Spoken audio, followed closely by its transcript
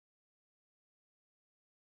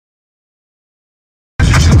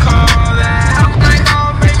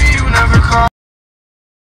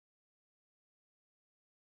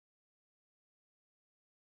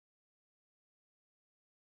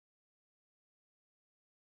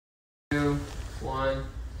2, 1.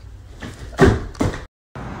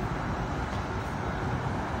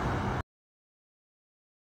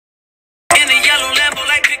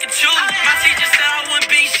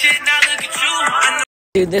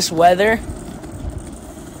 Dude, this weather,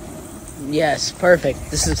 yes,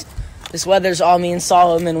 perfect. This weather's all me and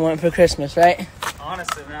Solomon want for Christmas, right?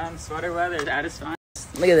 Honestly, man, sweater weather is at its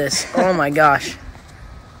finest. Look at this. Oh my gosh,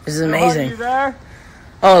 this is amazing. You there?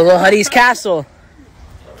 Oh, Little Huddy's Castle.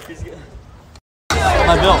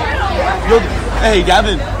 Hi, Bill. Hey,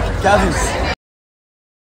 Gavin.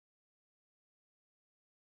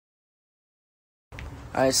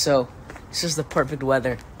 All right, so this is the perfect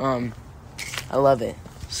weather. I love it.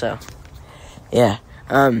 So, yeah.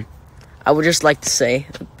 I would just like to say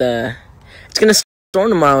that it's gonna storm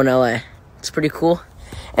tomorrow in LA. It's pretty cool,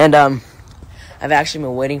 and I've actually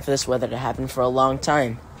been waiting for this weather to happen for a long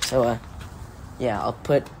time. So, yeah, I'll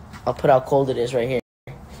put how cold it is right here.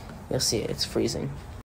 You'll see it. It's freezing.